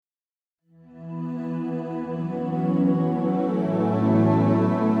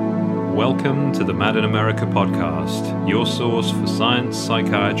Welcome to the Mad in America podcast, your source for science,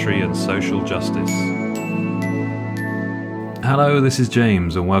 psychiatry, and social justice. Hello, this is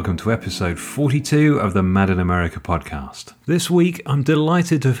James, and welcome to episode 42 of the Mad in America podcast. This week, I'm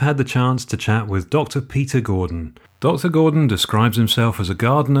delighted to have had the chance to chat with Dr. Peter Gordon. Dr. Gordon describes himself as a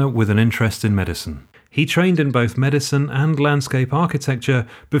gardener with an interest in medicine. He trained in both medicine and landscape architecture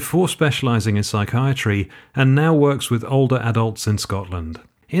before specialising in psychiatry, and now works with older adults in Scotland.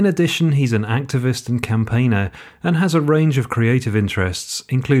 In addition, he's an activist and campaigner, and has a range of creative interests,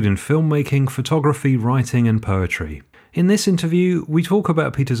 including filmmaking, photography, writing, and poetry. In this interview, we talk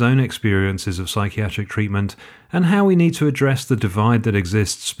about Peter's own experiences of psychiatric treatment, and how we need to address the divide that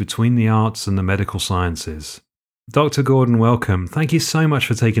exists between the arts and the medical sciences. Dr. Gordon, welcome. Thank you so much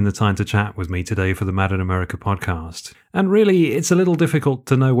for taking the time to chat with me today for the Mad in America podcast. And really, it's a little difficult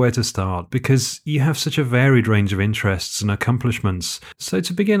to know where to start because you have such a varied range of interests and accomplishments. So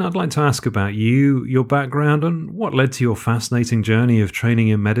to begin, I'd like to ask about you, your background, and what led to your fascinating journey of training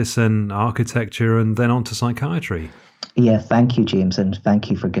in medicine, architecture, and then on to psychiatry. Yeah, thank you, James, and thank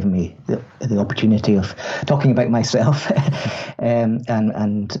you for giving me the opportunity of talking about myself and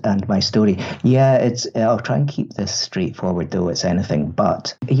my story. Yeah, I'll try and keep this straightforward, though it's anything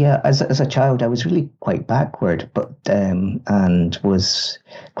but. Yeah, as a child, I was really quite backward, but and was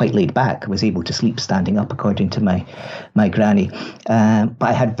quite laid back. I was able to sleep standing up, according to my granny. But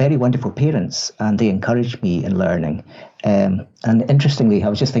I had very wonderful parents, and they encouraged me in learning. And interestingly, I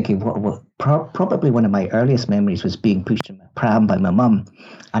was just thinking, probably one of my earliest memories was being pushed in a pram by my mum.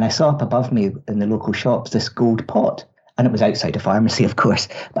 And I saw up above me in the local shops this gold pot. And it was outside a pharmacy, of course.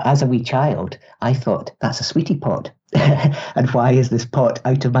 But as a wee child, I thought, that's a sweetie pot. And why is this pot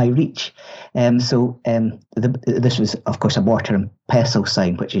out of my reach? This was, of course, a mortar and pestle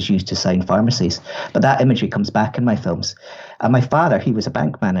sign, which is used to sign pharmacies. But that imagery comes back in my films. And my father, he was a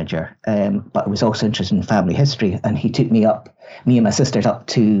bank manager, but was also interested in family history. And he took me and my sisters up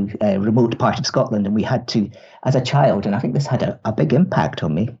to a remote part of Scotland. And we had to, as a child, and I think this had a big impact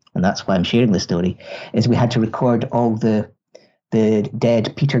on me, and that's why I'm sharing this story, is we had to record all the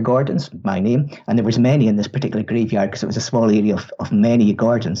dead Peter Gordons, my name, and there was many in this particular graveyard because it was a small area of many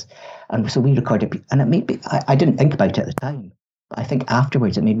Gordons. And so we recorded, and it made me, I didn't think about it at the time, but I think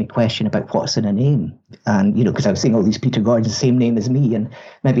afterwards it made me question about what's in a name. And, because I was seeing all these Peter Gordons, the same name as me, and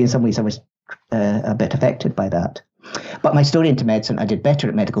maybe in some ways I was a bit affected by that. But my story into medicine, I did better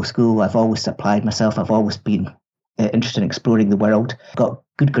at medical school. I've always applied myself. I've always been interested in exploring the world. Got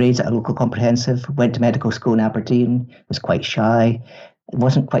good grades at a local comprehensive, went to medical school in Aberdeen, was quite shy,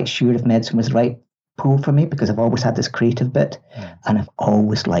 wasn't quite sure if medicine was the right pool for me because I've always had this creative bit, and I've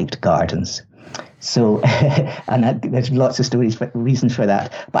always liked gardens. So, there's lots of reasons for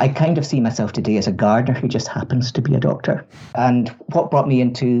that. But I kind of see myself today as a gardener who just happens to be a doctor. And what brought me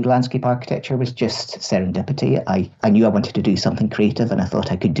into landscape architecture was just serendipity. I knew I wanted to do something creative and I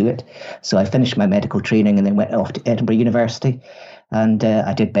thought I could do it. So I finished my medical training and then went off to Edinburgh University. And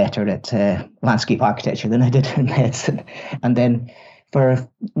I did better at landscape architecture than I did in medicine. And then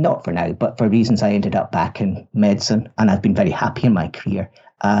not for now, but for reasons, I ended up back in medicine. And I've been very happy in my career.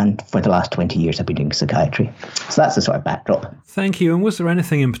 And for the last 20 years, I've been doing psychiatry. So that's the sort of backdrop. Thank you. And was there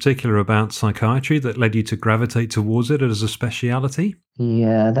anything in particular about psychiatry that led you to gravitate towards it as a speciality?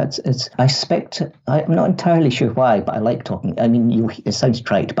 Yeah, I suspect, I'm not entirely sure why, but I like talking. I mean, it sounds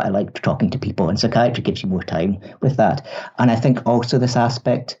trite, but I like talking to people, and psychiatry gives you more time with that. And I think also this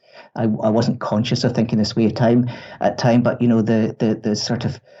aspect, I wasn't conscious of thinking this way at time, but the sort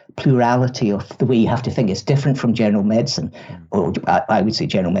of plurality of the way you have to think is different from general medicine. Or I would say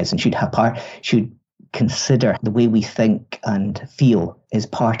general medicine should consider the way we think and feel is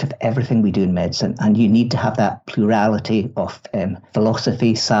part of everything we do in medicine, and you need to have that plurality of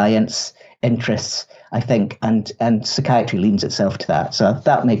philosophy, science, interests, I think, and psychiatry leans itself to that. So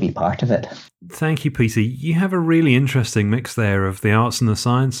that may be part of it. Thank you, Peter. You have a really interesting mix there of the arts and the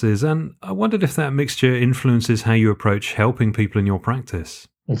sciences, and I wondered if that mixture influences how you approach helping people in your practice.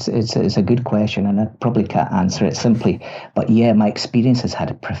 It's a good question, and I probably can't answer it simply. But yeah, my experience has had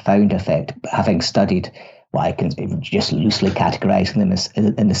a profound effect, having studied what I can just loosely categorising them as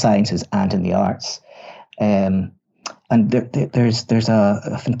in the sciences and in the arts. And there's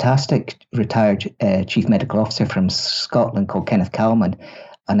a fantastic retired chief medical officer from Scotland called Kenneth Kalman.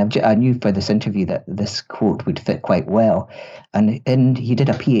 And I knew for this interview that this quote would fit quite well. And he did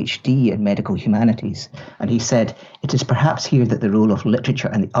a PhD in medical humanities. And he said, "It is perhaps here that the role of literature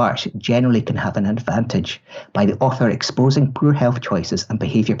and the arts generally can have an advantage by the author exposing poor health choices and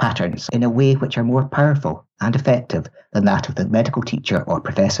behaviour patterns in a way which are more powerful and effective than that of the medical teacher or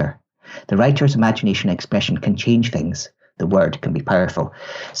professor. The writer's imagination and expression can change things. the word can be powerful.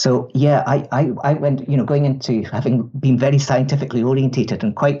 So yeah, I went, going into having been very scientifically orientated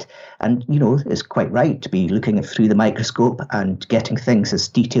and it's quite right to be looking at through the microscope and getting things as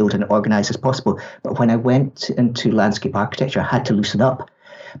detailed and organized as possible. But when I went into landscape architecture, I had to loosen up.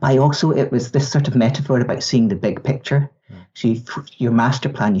 But it was this sort of metaphor about seeing the big picture. See, your master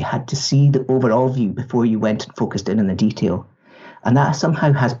plan, you had to see the overall view before you went and focused in on the detail. And that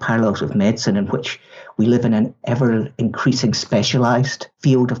somehow has parallels with medicine, in which we live in an ever-increasing specialised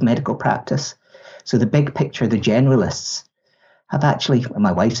field of medical practice. So the big picture, the generalists, have actually,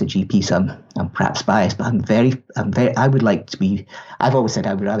 my wife's a GP, so I'm perhaps biased, but I would like to be, I've always said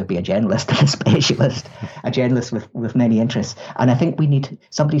I would rather be a generalist than a specialist, a generalist with many interests. And I think we need,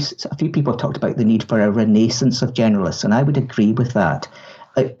 a few people have talked about the need for a renaissance of generalists, and I would agree with that.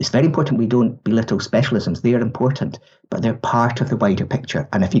 It's very important we don't belittle specialisms. They are important, but they're part of the wider picture.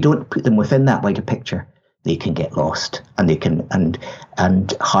 And if you don't put them within that wider picture, they can get lost, and they can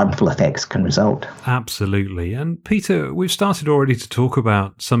and harmful effects can result. Absolutely. And Peter, we've started already to talk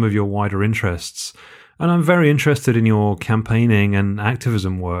about some of your wider interests, and I'm very interested in your campaigning and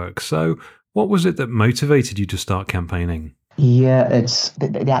activism work. So what was it that motivated you to start campaigning? Yeah, it's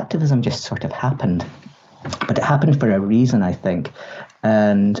the activism just sort of happened, but it happened for a reason, I think.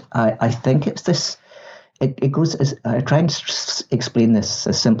 And I think it's this, it goes, I try and explain this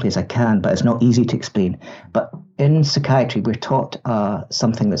as simply as I can, but it's not easy to explain. But in psychiatry, we're taught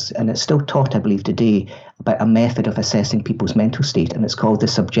something and it's still taught, I believe, today, about a method of assessing people's mental state, and it's called the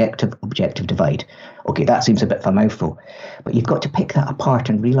subjective-objective divide. Okay, that seems a bit of a mouthful, but you've got to pick that apart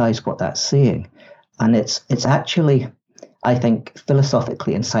and realise what that's saying. And it's actually, I think,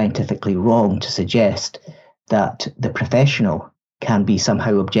 philosophically and scientifically wrong to suggest that the professional can be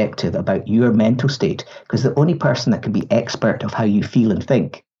somehow objective about your mental state, because the only person that can be expert of how you feel and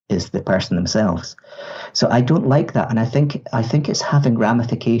think is the person themselves. So I don't like that, and I think it's having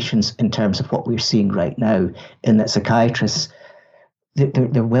ramifications in terms of what we're seeing right now, in that psychiatrists,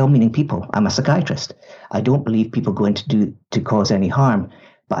 they're well-meaning people. I'm a psychiatrist. I don't believe people go in to cause any harm,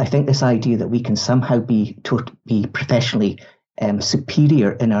 but I think this idea that we can somehow be professionally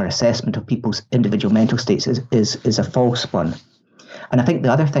superior in our assessment of people's individual mental states is a false one. And I think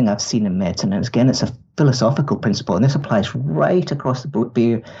the other thing I've seen in medicine, and again, it's a philosophical principle, and this applies right across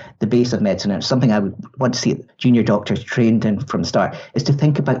the base of medicine, and it's something I would want to see junior doctors trained in from the start, is to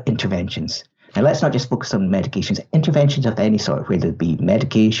think about interventions. Now, let's not just focus on medications, interventions of any sort, whether it be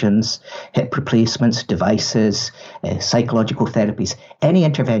medications, hip replacements, devices, psychological therapies. Any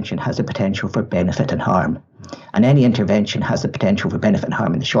intervention has the potential for benefit and harm. And any intervention has the potential for benefit and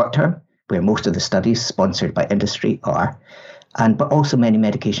harm in the short term, where most of the studies sponsored by industry are. But also many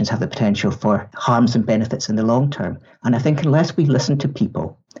medications have the potential for harms and benefits in the long term. And I think unless we listen to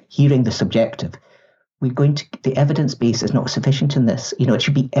people, hearing the subjective, the evidence base is not sufficient in this. It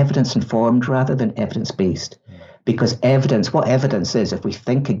should be evidence informed rather than evidence based. Because what evidence is, if we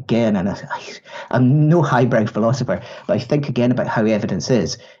think again, and I'm no highbrow philosopher, but I think again about how evidence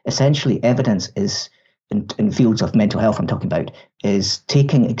is, essentially evidence is, in fields of mental health I'm talking about, is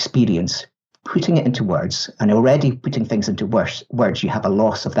taking experience, putting it into words, and already putting things into words, you have a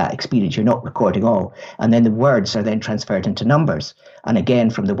loss of that experience. You're not recording all. And then the words are then transferred into numbers. And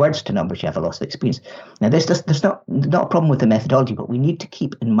again, from the words to numbers, you have a loss of experience. Now, there's not a problem with the methodology, but we need to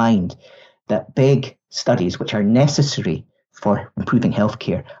keep in mind that big studies, which are necessary for improving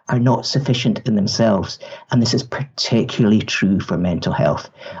healthcare, are not sufficient in themselves. And this is particularly true for mental health.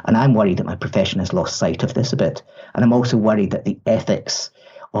 And I'm worried that my profession has lost sight of this a bit. And I'm also worried that the ethics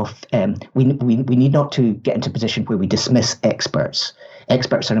of we need not to get into a position where we dismiss experts.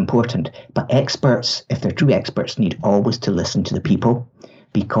 Experts are important, but experts, if they're true experts, need always to listen to the people,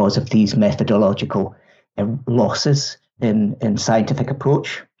 because of these methodological losses in scientific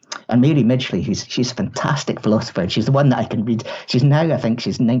approach. And Mary Midgley, she's a fantastic philosopher, and she's the one that I can read. She's now, I think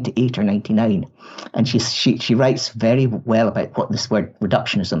she's 98 or 99, and she writes very well about what this word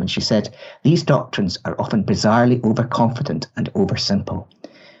reductionism, and she said, these doctrines are often bizarrely overconfident and oversimple.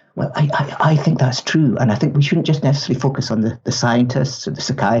 Well, I think that's true. And I think we shouldn't just necessarily focus on the scientists or the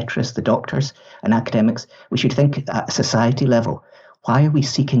psychiatrists, the doctors and academics. We should think at a society level. Why are we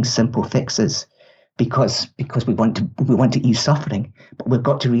seeking simple fixes? Because we want to ease suffering. But we've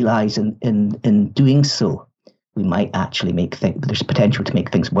got to realise in doing so, we might actually there's potential to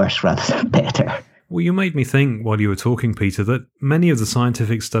make things worse rather than better. Well, you made me think while you were talking, Peter, that many of the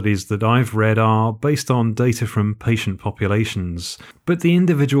scientific studies that I've read are based on data from patient populations, but the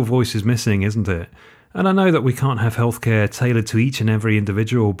individual voice is missing, isn't it? And I know that we can't have healthcare tailored to each and every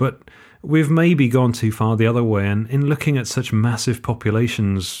individual, but we've maybe gone too far the other way, and in looking at such massive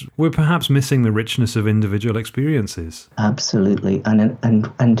populations, we're perhaps missing the richness of individual experiences. Absolutely,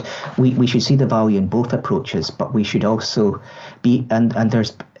 and we should see the value in both approaches, but we should also be and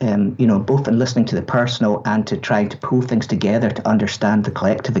there's both in listening to the personal and to trying to pull things together to understand the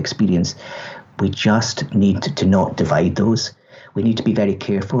collective experience. We just need to not divide those. We need to be very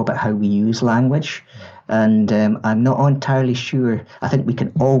careful about how we use language. And I'm not entirely sure. I think we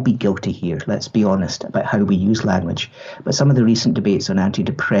can all be guilty here, let's be honest, about how we use language. But some of the recent debates on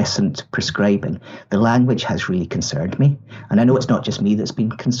antidepressant prescribing, the language has really concerned me. And I know it's not just me that's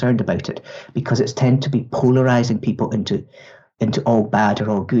been concerned about it, because it's tend to be polarizing people into all bad or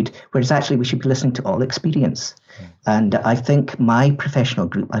all good, whereas actually we should be listening to all experience. And I think my professional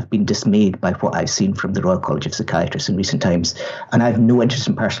group, I've been dismayed by what I've seen from the Royal College of Psychiatrists in recent times, and I have no interest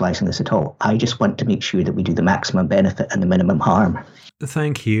in personalising this at all. I just want to make sure that we do the maximum benefit and the minimum harm.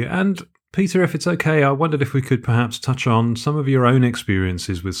 Thank you. And Peter, if it's okay, I wondered if we could perhaps touch on some of your own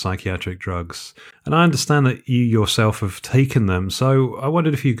experiences with psychiatric drugs. And I understand that you yourself have taken them, so I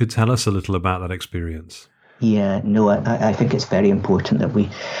wondered if you could tell us a little about that experience. Yeah, no, I think it's very important that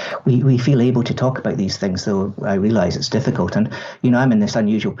we feel able to talk about these things, though I realise it's difficult. And, I'm in this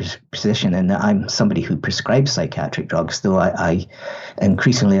unusual position in that I'm somebody who prescribes psychiatric drugs, though I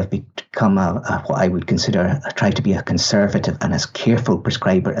increasingly have become what I would consider, try to be a conservative and as careful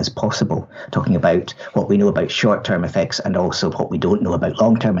prescriber as possible, talking about what we know about short-term effects and also what we don't know about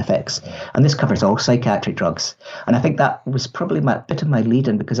long-term effects. And this covers all psychiatric drugs. And I think that was probably a bit of my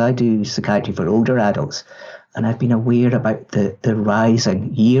lead-in, because I do psychiatry for older adults. And I've been aware about the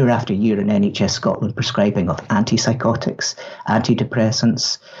rising year after year in NHS Scotland prescribing of antipsychotics,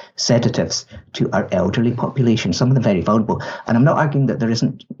 antidepressants, sedatives to our elderly population, some of them very vulnerable. And I'm not arguing that there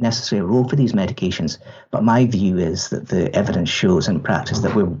isn't necessarily a role for these medications, but my view is that the evidence shows in practice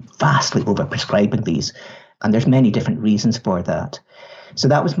that we're vastly overprescribing these. And there's many different reasons for that. So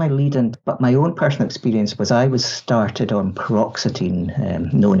that was my lead-in. But my own personal experience was I was started on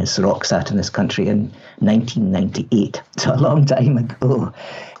paroxetine, known as Seroxat in this country, in 1998, so a long time ago.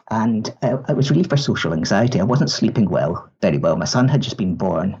 And it was really for social anxiety. I wasn't sleeping very well. My son had just been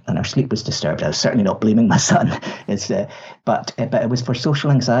born and our sleep was disturbed. I was certainly not blaming my son. But it was for social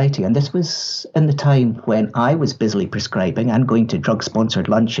anxiety. And this was in the time when I was busily prescribing and going to drug-sponsored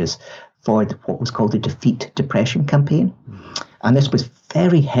lunches for what was called the Defeat Depression campaign. And this was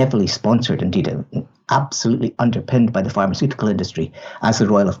very heavily sponsored, indeed, absolutely underpinned by the pharmaceutical industry, as the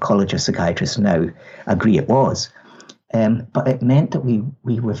Royal College of Psychiatrists now agree it was. But it meant that we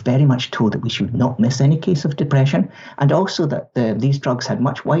were very much told that we should not miss any case of depression, and also that these drugs had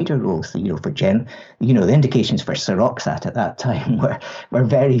much wider roles. The indications for Seroxat at that time were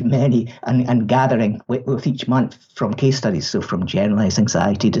very many and gathering with each month from case studies. So from generalized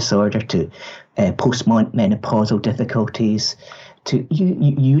anxiety disorder to postmenopausal difficulties, to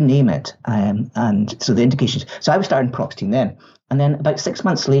you name it. And so the indications. So I was starting paroxetine then. And then about 6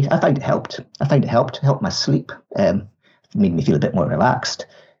 months later, I found it helped. Helped my sleep. Made me feel a bit more relaxed.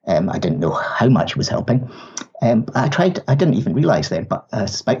 I didn't know how much it was helping. I didn't even realise then, but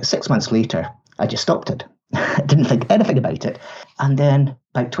about 6 months later, I just stopped it. I didn't think anything about it. And then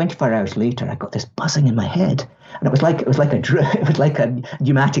about 24 hours later, I got this buzzing in my head. And it was like a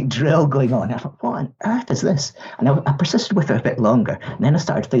pneumatic drill going on. I thought, what on earth is this? And I persisted with it a bit longer. And then I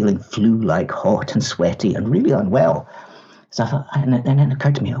started feeling flu-like, hot and sweaty and really unwell. So I thought, and then it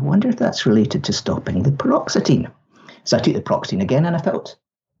occurred to me, I wonder if that's related to stopping the paroxetine. So I took the paroxetine again and I felt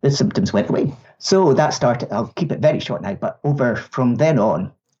the symptoms went away. So that started, I'll keep it very short now, but from then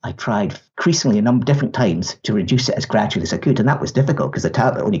on, I tried increasingly a number of different times to reduce it as gradually as I could. And that was difficult because the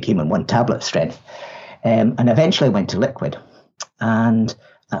tablet only came in one tablet strength. And eventually I went to liquid. And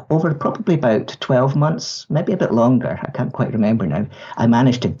over probably about 12 months, maybe a bit longer, I can't quite remember now, I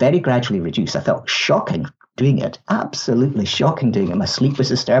managed to very gradually reduce. I felt shocking doing it, absolutely shocking doing it. My sleep was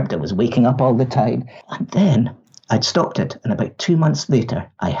disturbed. I was waking up all the time. And then I'd stopped it. And about 2 months later,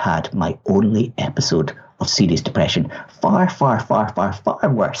 I had my only episode of serious depression, far, far, far, far, far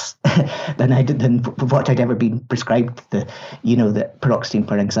worse than what I'd ever been prescribed, the paroxetine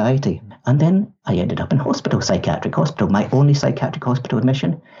for anxiety. And then I ended up in hospital, psychiatric hospital, my only psychiatric hospital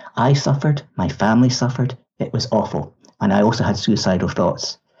admission. I suffered, my family suffered. It was awful. And I also had suicidal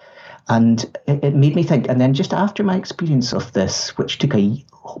thoughts. And it made me think. And then just after my experience of this, which took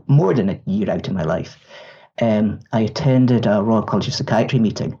more than a year out of my life, I attended a Royal College of Psychiatry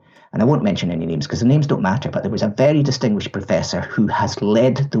meeting. And I won't mention any names because the names don't matter, but there was a very distinguished professor who has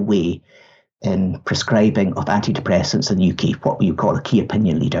led the way in prescribing of antidepressants in the UK, what we call a key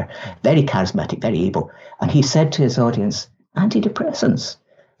opinion leader, very charismatic, very able. And he said to his audience, antidepressants,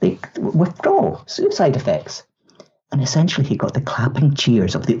 withdrawal, suicide effects. And essentially he got the clapping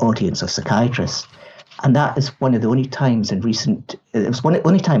cheers of the audience of psychiatrists. And that is one of the only times it was one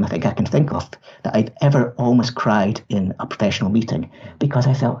only time I think I can think of that I've ever almost cried in a professional meeting, because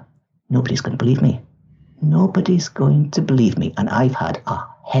I felt, nobody's going to believe me. Nobody's going to believe me. And I've had a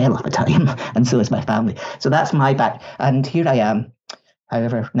hell of a time, and so has my family. So that's my back. And here I am,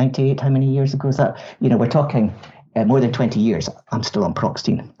 however, 98, how many years ago is that? We're talking more than 20 years. I'm still on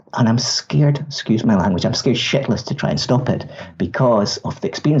Paroxetine. And I'm scared, excuse my language, I'm scared shitless to try and stop it because of the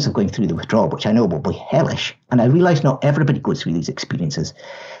experience of going through the withdrawal, which I know will be hellish. And I realise not everybody goes through these experiences,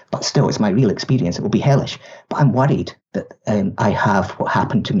 but still, it's my real experience. It will be hellish. But I'm worried that I have what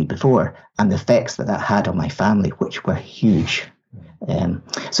happened to me before and the effects that had on my family, which were huge.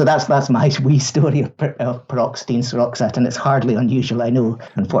 So that's my wee story of Paroxetine, Seroxat, and it's hardly unusual, I know,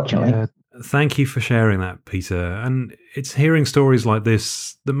 unfortunately. Yeah. Thank you for sharing that, Peter. And it's hearing stories like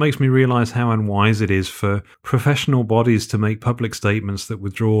this that makes me realise how unwise it is for professional bodies to make public statements that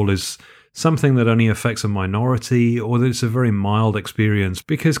withdrawal is something that only affects a minority, or that it's a very mild experience,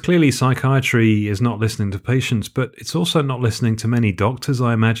 because clearly psychiatry is not listening to patients, but it's also not listening to many doctors,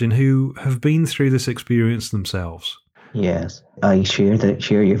 I imagine, who have been through this experience themselves. Yes, I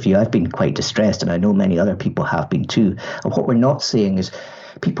share your view. I've been quite distressed, and I know many other people have been too. And what we're not seeing is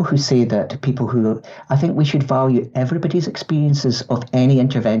people who say that, I think we should value everybody's experiences of any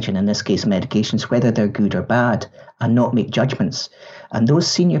intervention, in this case medications, whether they're good or bad, and not make judgments. And those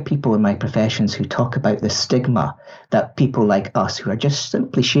senior people in my professions who talk about the stigma that people like us, who are just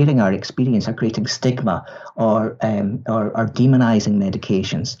simply sharing our experience, are creating stigma or demonizing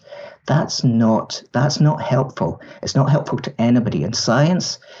medications, that's not helpful. It's not helpful to anybody. And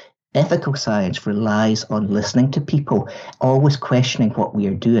science, ethical science, relies on listening to people, always questioning what we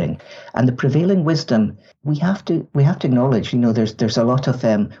are doing. And the prevailing wisdom, we have to acknowledge, there's a lot of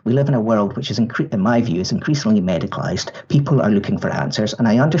we live in a world which is, in my view, is increasingly medicalized. People are looking for answers, and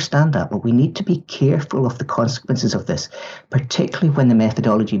I understand that, but we need to be careful of the consequences of this, particularly when the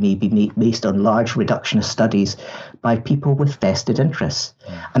methodology may be based on large reductionist studies by people with vested interests.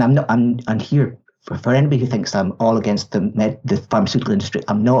 And I'm here. For anybody who thinks I'm all against the pharmaceutical industry,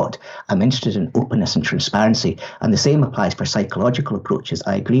 I'm not. I'm interested in openness and transparency. And the same applies for psychological approaches.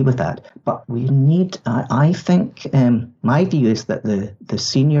 I agree with that. But we need, I think, my view is that the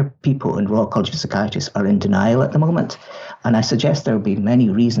senior people in Royal College of Psychiatrists are in denial at the moment. And I suggest there will be many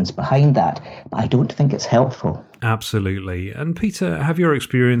reasons behind that, but I don't think it's helpful. Absolutely. And Peter, have your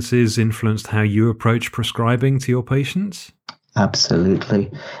experiences influenced how you approach prescribing to your patients? Absolutely.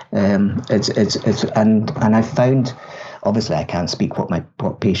 And I found, obviously I can't speak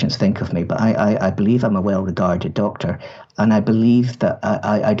what patients think of me, but I believe I'm a well-regarded doctor, and I believe that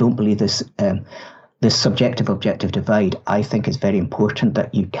I don't believe this subjective-objective divide. I think it's very important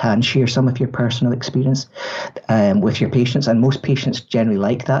that you can share some of your personal experience with your patients, and most patients generally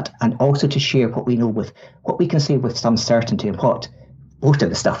like that, and also to share what we know with what we can say with some certainty, and what most of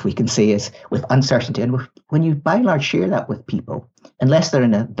the stuff we can say is with uncertainty. And when you by and large share that with people, unless they're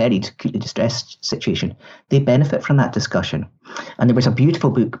in a very acutely distressed situation, they benefit from that discussion. And there was a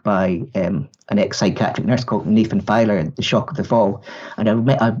beautiful book by an ex-psychiatric nurse called Nathan Filer, The Shock of the Fall. And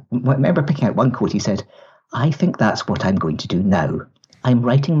I remember picking out one quote. He said, "I think that's what I'm going to do now. I'm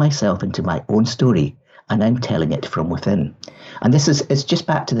writing myself into my own story, and I'm telling it from within." And it's just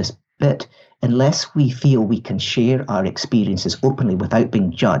back to this bit. Unless we feel we can share our experiences openly without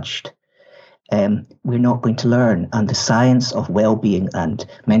being judged, we're not going to learn. And the science of well-being and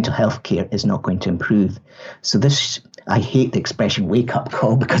mental health care is not going to improve. So I hate the expression wake-up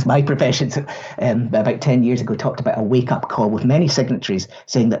call, because my profession about 10 years ago talked about a wake-up call with many signatories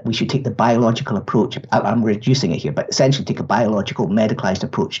saying that we should take the biological approach. I'm reducing it here, but essentially take a biological, medicalized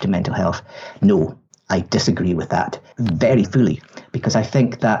approach to mental health. No, I disagree with that very fully, because I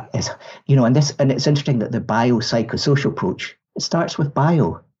think that is, and it's interesting that the biopsychosocial approach, it starts with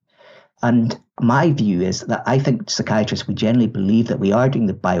bio. And my view is that I think psychiatrists, we generally believe that we are doing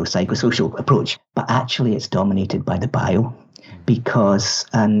the biopsychosocial approach, but actually it's dominated by the bio, because,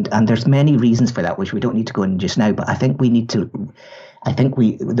 and there's many reasons for that, which we don't need to go into just now, but I think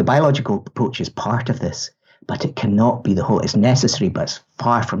the biological approach is part of this, but it cannot be the whole. It's necessary, but it's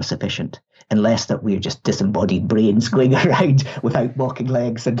far from sufficient, unless that we're just disembodied brains going around without walking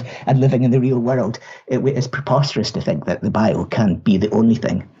legs and living in the real world. It's preposterous to think that the bio can be the only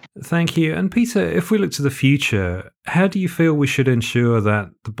thing. Thank you. And Peter, if we look to the future, how do you feel we should ensure that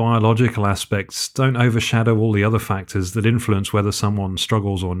the biological aspects don't overshadow all the other factors that influence whether someone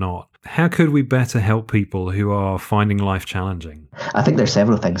struggles or not? How could we better help people who are finding life challenging? I think there's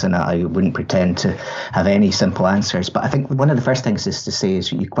several things, and I wouldn't pretend to have any simple answers. But I think one of the first things is to say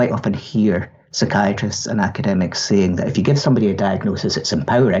is you quite often hear psychiatrists and academics saying that if you give somebody a diagnosis, it's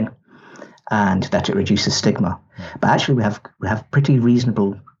empowering and that it reduces stigma. But actually, we have pretty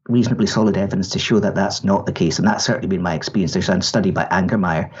reasonably solid evidence to show that that's not the case, and that's certainly been my experience. There's a study by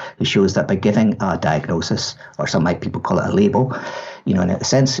Angermeyer who shows that by giving a diagnosis, or some people call it a label, in a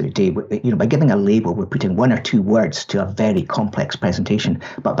sense, by giving a label, we're putting one or two words to a very complex presentation.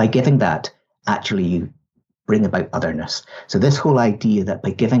 But by giving that, actually, you bring about otherness. So this whole idea that by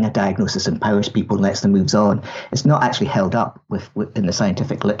giving a diagnosis empowers people and lets them move on is not actually held up in the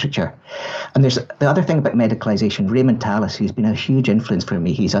scientific literature. And there's the other thing about medicalization. Raymond Tallis, who's been a huge influence for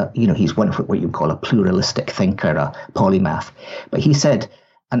me, he's one of what you call a pluralistic thinker, a polymath. But he said,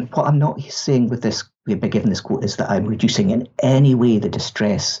 and what I'm not saying with this, by giving this quote, is that I'm reducing in any way the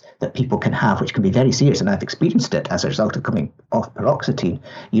distress that people can have, which can be very serious, and I've experienced it as a result of coming off paroxetine.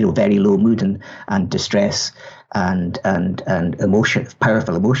 Very low mood and distress and emotion,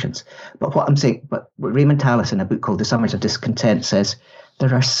 powerful emotions. But what I'm saying, but Raymond Tallis in a book called The Summers of Discontent says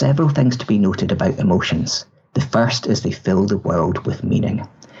there are several things to be noted about emotions. The first is they fill the world with meaning.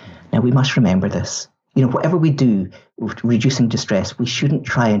 Now we must remember this. Whatever we do with reducing distress, we shouldn't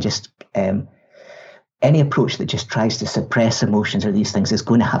try and just any approach that just tries to suppress emotions or these things is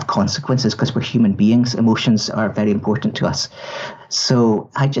going to have consequences, because we're human beings. Emotions are very important to us. So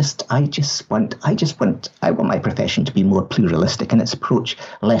I want my profession to be more pluralistic in its approach,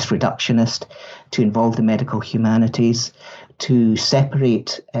 less reductionist, to involve the medical humanities, to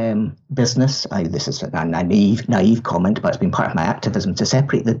separate business. This is a naive comment, but it's been part of my activism, to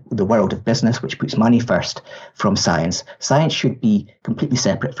separate the world of business, which puts money first, from science. Science should be completely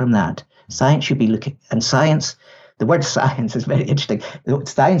separate from that. Science should be looking, and science, the word science is very interesting. The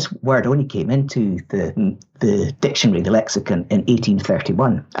science word only came into the dictionary, the lexicon, in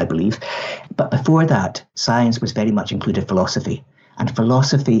 1831, I believe. But before that, science was very much included philosophy. And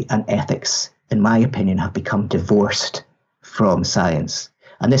philosophy and ethics, in my opinion, have become divorced from science.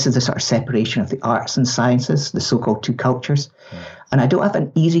 And this is the sort of separation of the arts and sciences, the so-called two cultures. And I don't have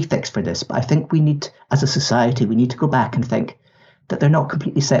an easy fix for this, but I think we need, as a society, we need to go back and think that they're not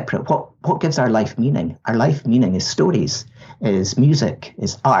completely separate. What gives our life meaning? Our life meaning is stories, is music,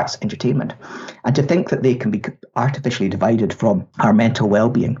 is arts, entertainment. And to think that they can be artificially divided from our mental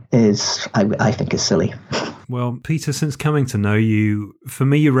well-being is, I think, is silly. Well, Peter, since coming to know you, for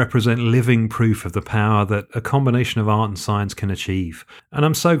me, you represent living proof of the power that a combination of art and science can achieve. And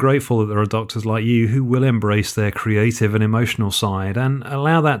I'm so grateful that there are doctors like you who will embrace their creative and emotional side and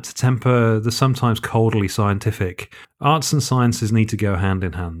allow that to temper the sometimes coldly scientific. Arts and sciences need to go hand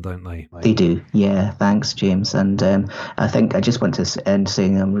in hand, don't they? They do. Yeah, thanks, James. And I think I just want to end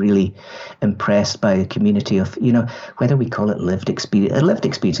saying I'm really impressed by the community of, whether we call it lived experience. Lived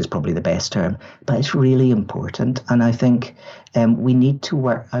experience is probably the best term, but it's really important. And I think we need to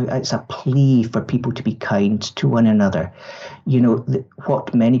work. It's a plea for people to be kind to one another.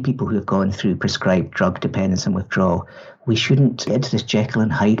 What many people who have gone through prescribed drug dependence and withdrawal, we shouldn't get to this Jekyll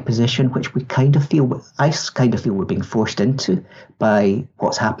and Hyde position, which I kind of feel we're being forced into by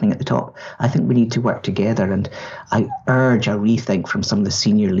what's happening at the top. I think we need to work together, and I urge a rethink from some of the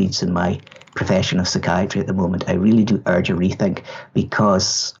senior leads in my profession of psychiatry at the moment. I really do urge a rethink,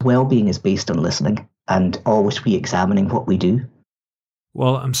 because well-being is based on listening and always re-examining what we do.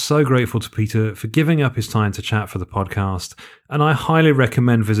 Well, I'm so grateful to Peter for giving up his time to chat for the podcast, and I highly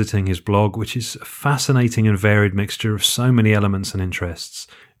recommend visiting his blog, which is a fascinating and varied mixture of so many elements and interests.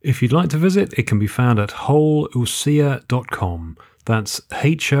 If you'd like to visit, it can be found at wholeousia.com. That's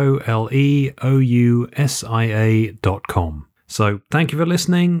HOLEOUSIA.com. So thank you for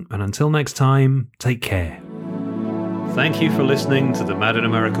listening, and until next time, take care. Thank you for listening to the Mad in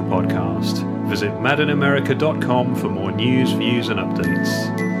America podcast. Visit madinamerica.com for more news, views and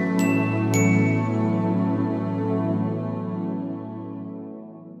updates.